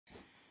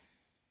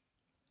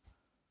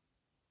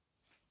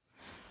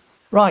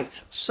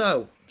Right,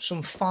 so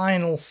some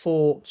final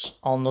thoughts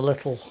on the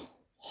little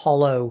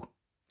Holo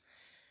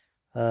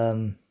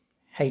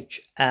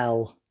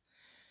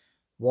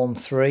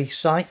HL13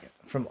 sight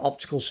from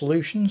Optical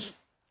Solutions.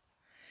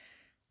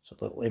 It's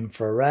a little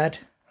infrared,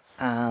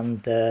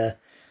 and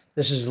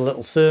this is a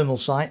little thermal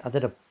sight. I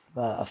did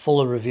a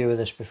fuller review of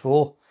this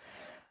before,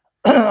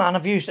 and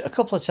I've used it a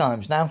couple of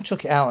times now.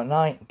 Took it out at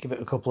night, give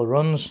it a couple of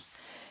runs,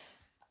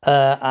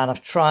 and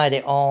I've tried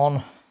it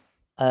on.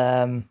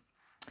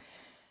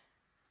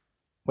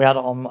 We had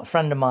it on a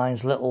friend of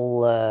mine's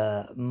little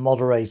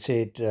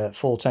moderated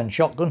 410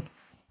 shotgun,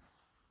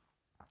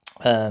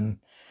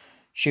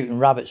 shooting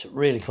rabbits at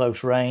really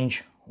close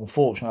range.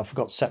 Unfortunately, I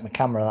forgot to set my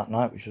camera that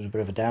night, which was a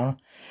bit of a downer.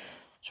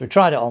 So we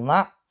tried it on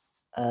that,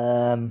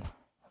 and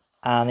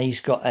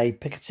he's got a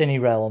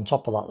Picatinny rail on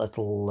top of that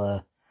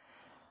little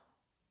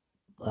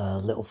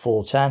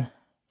 410,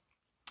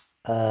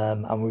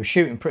 and we were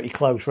shooting pretty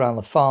close around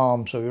the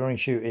farm, so we were only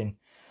shooting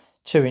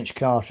 2-inch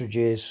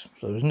cartridges,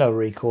 so there was no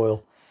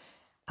recoil.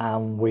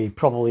 And we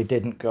probably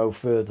didn't go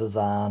further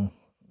than,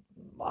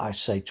 I'd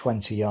say,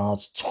 20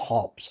 yards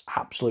tops,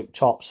 absolute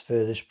tops.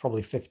 Furthest,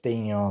 probably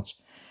 15 yards,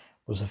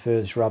 was the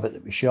furthest rabbit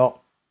that we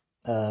shot,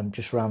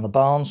 just around the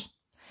barns.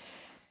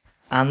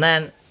 And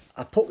then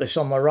I put this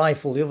on my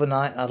rifle the other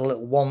night. I had a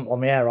little one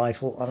on my air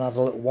rifle, and I had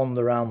a little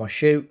wander around my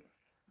chute.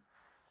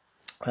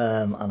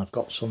 And I've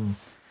got some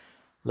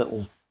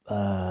little,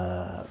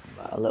 a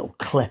little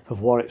clip of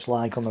what it's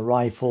like on the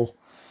rifle,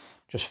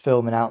 just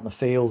filming out in the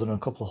field, and a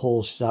couple of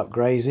horses out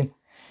grazing.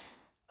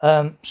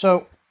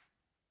 So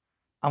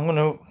I'm going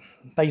to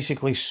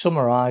basically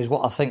summarise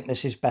what I think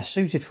this is best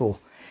suited for.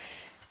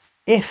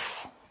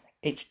 If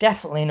it's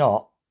definitely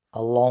not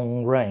a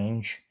long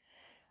range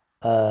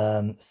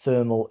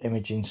thermal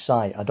imaging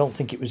sight. I don't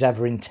think it was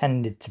ever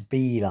intended to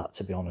be that,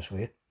 to be honest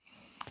with you.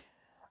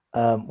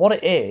 What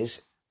it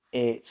is,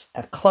 it's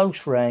a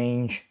close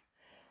range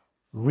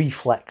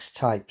reflex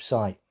type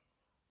sight.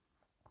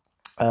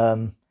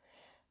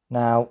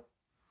 Now,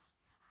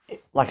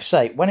 like I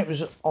say, when it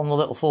was on the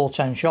little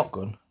 410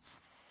 shotgun,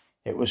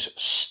 it was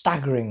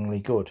staggeringly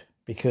good,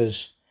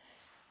 because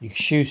you can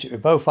shoot it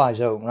with both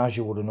eyes open as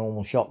you would a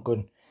normal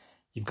shotgun.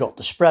 You've got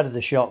the spread of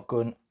the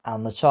shotgun,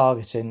 and the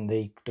targeting,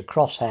 the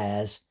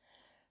crosshairs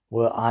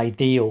were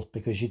ideal,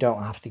 because you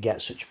don't have to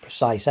get such a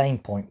precise aim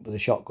point with a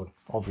shotgun,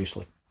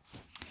 obviously.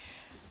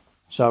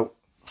 So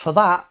for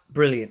that,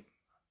 brilliant.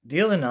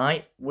 The other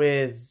night,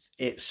 with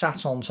it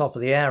sat on top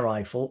of the air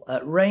rifle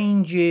at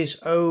ranges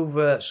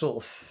over sort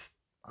of,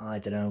 I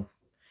don't know,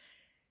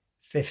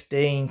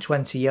 15,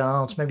 20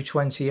 yards, maybe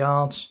 20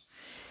 yards.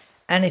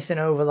 Anything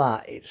over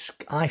that,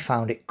 I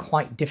found it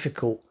quite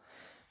difficult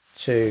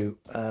to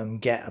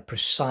get a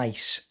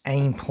precise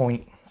aim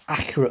point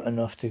accurate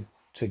enough to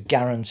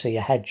guarantee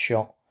a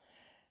headshot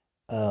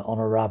on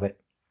a rabbit.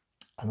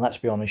 And let's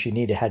be honest, you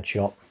need a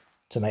headshot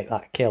to make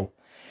that kill.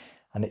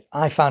 And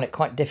I found it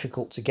quite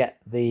difficult to get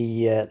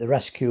the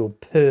reticule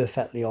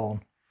perfectly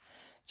on.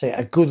 So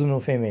a good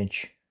enough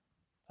image,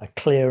 a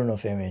clear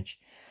enough image,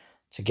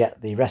 to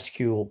get the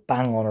reticule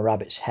bang on a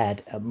rabbit's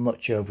head at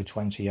much over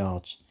 20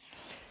 yards.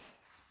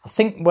 I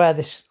think where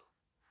this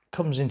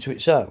comes into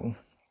its own,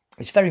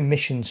 it's very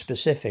mission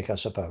specific, I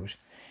suppose.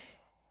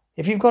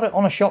 If you've got it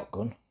on a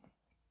shotgun,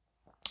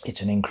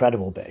 it's an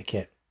incredible bit of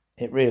kit.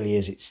 It really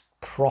is. It's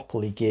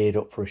properly geared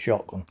up for a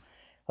shotgun.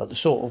 At the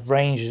sort of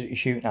ranges that you're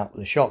shooting at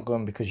with a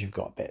shotgun, because you've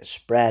got a bit of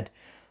spread,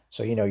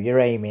 so you know you're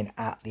aiming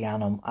at the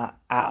animal, at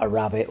a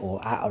rabbit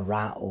or at a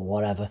rat or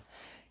whatever.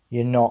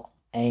 You're not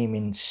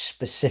aiming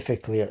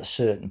specifically at a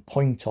certain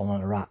point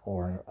on a rat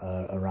or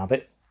a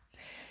rabbit.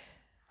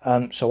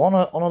 So on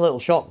a little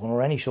shotgun,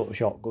 or any sort of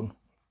shotgun,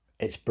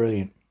 it's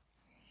brilliant.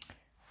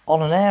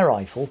 On an air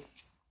rifle,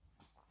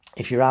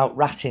 if you're out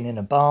ratting in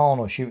a barn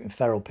or shooting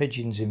feral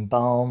pigeons in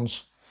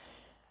barns,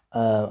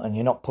 and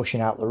you're not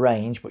pushing out the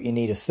range, but you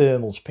need a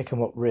thermal to pick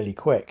them up really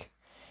quick,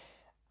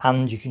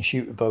 and you can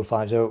shoot with both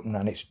eyes open,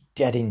 and it's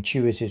dead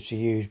intuitive to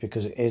use,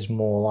 because it is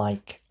more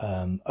like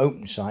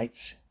open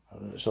sights,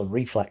 sort of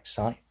reflex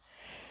sight.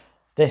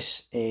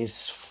 This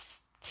is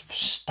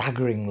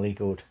staggeringly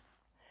good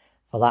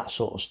for that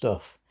sort of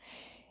stuff.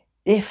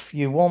 If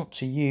you want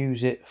to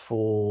use it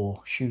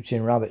for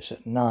shooting rabbits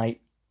at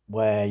night,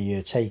 where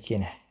you're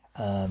taking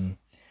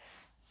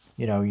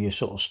you're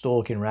sort of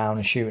stalking around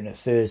and shooting at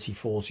 30,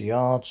 40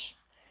 yards,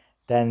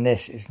 then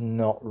this is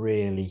not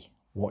really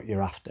what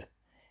you're after.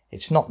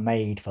 It's not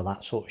made for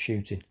that sort of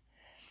shooting.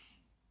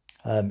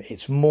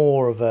 It's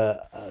more of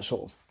a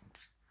sort of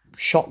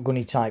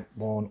shotgunny type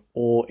one,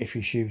 or if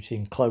you're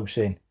shooting close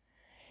in.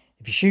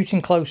 If you're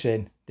shooting close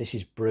in, this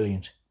is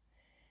brilliant.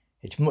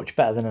 It's much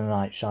better than a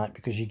night sight,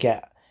 because you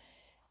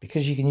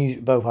can use it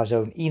with both eyes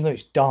open. Even though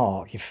it's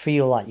dark, you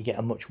feel like you get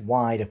a much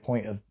wider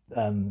point of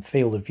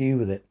field of view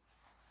with it.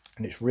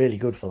 And it's really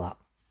good for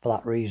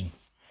that reason.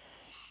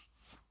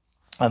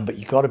 But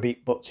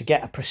to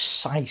get a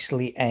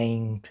precisely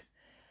aimed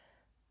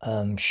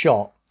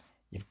shot,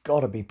 you've got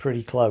to be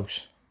pretty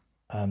close.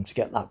 to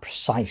get that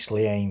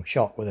precisely aimed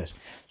shot with this.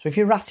 So if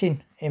you're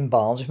ratting in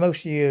barns, if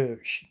most of your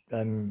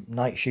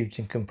night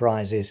shooting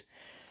comprises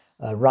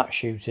rat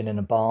shooting in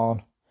a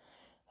barn,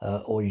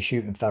 or you're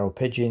shooting feral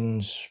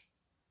pigeons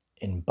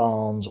in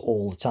barns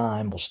all the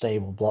time, or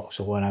stable blocks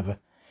or whatever,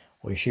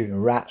 or you're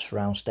shooting rats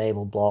around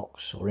stable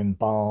blocks or in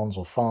barns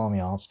or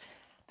farmyards,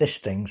 this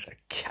thing's an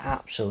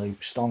absolute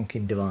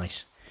stonking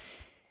device.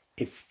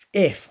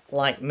 If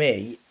like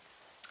me,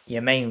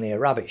 you're mainly a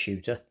rabbit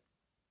shooter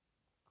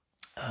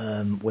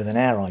with an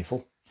air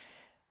rifle,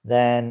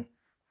 then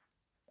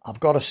I've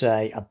got to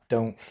say I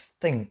don't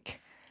think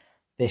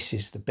this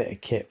is the bit of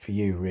kit for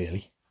you,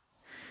 really.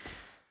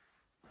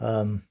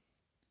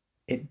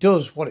 It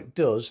does what it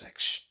does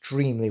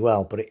extremely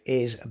well, but it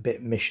is a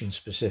bit mission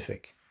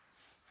specific.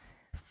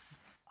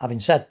 Having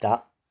said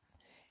that,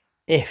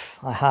 if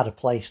I had a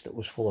place that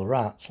was full of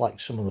rats, like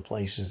some of the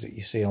places that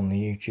you see on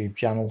the YouTube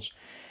channels,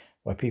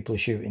 where people are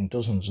shooting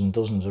dozens and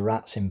dozens of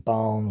rats in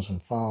barns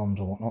and farms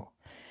and whatnot,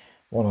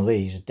 one of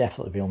these would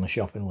definitely be on the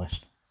shopping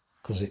list,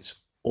 because it's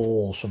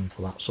awesome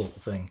for that sort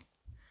of thing.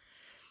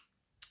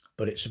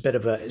 But it's a bit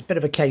of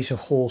a case of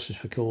horses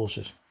for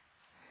courses.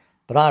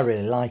 But I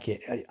really like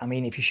it. I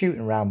mean, if you're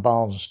shooting around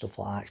barns and stuff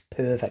like that, it's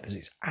perfect because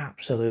it's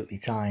absolutely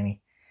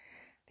tiny.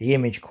 The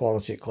image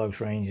quality at close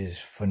range is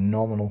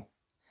phenomenal.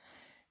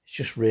 It's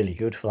just really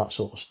good for that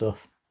sort of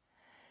stuff.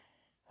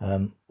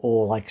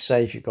 Or like I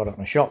say, if you've got it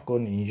on a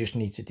shotgun and you just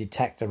need to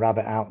detect a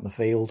rabbit out in the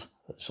field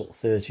at sort of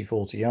 30,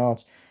 40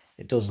 yards,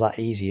 it does that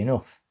easy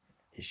enough.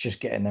 It's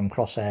just getting them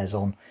crosshairs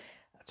on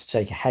to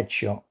take a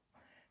headshot,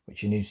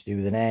 which you need to do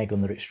with an air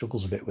gun that it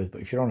struggles a bit with.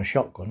 But if you're on a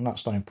shotgun,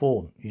 that's not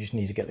important. You just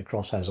need to get the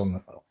crosshairs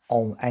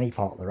on any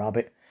part of the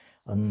rabbit,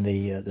 and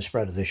the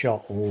spread of the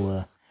shot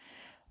will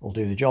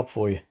do the job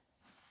for you.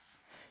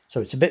 So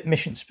it's a bit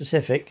mission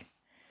specific,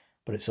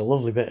 but it's a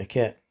lovely bit of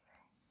kit.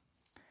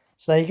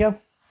 So there you go.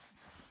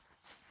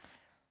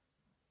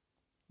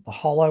 The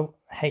Holo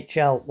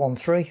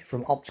HL13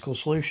 from Optical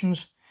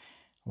Solutions.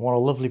 And what a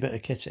lovely bit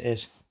of kit it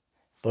is.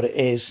 But it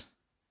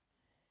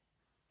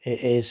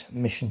is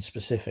mission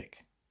specific.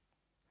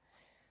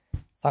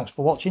 Thanks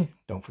for watching.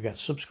 Don't forget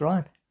to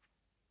subscribe.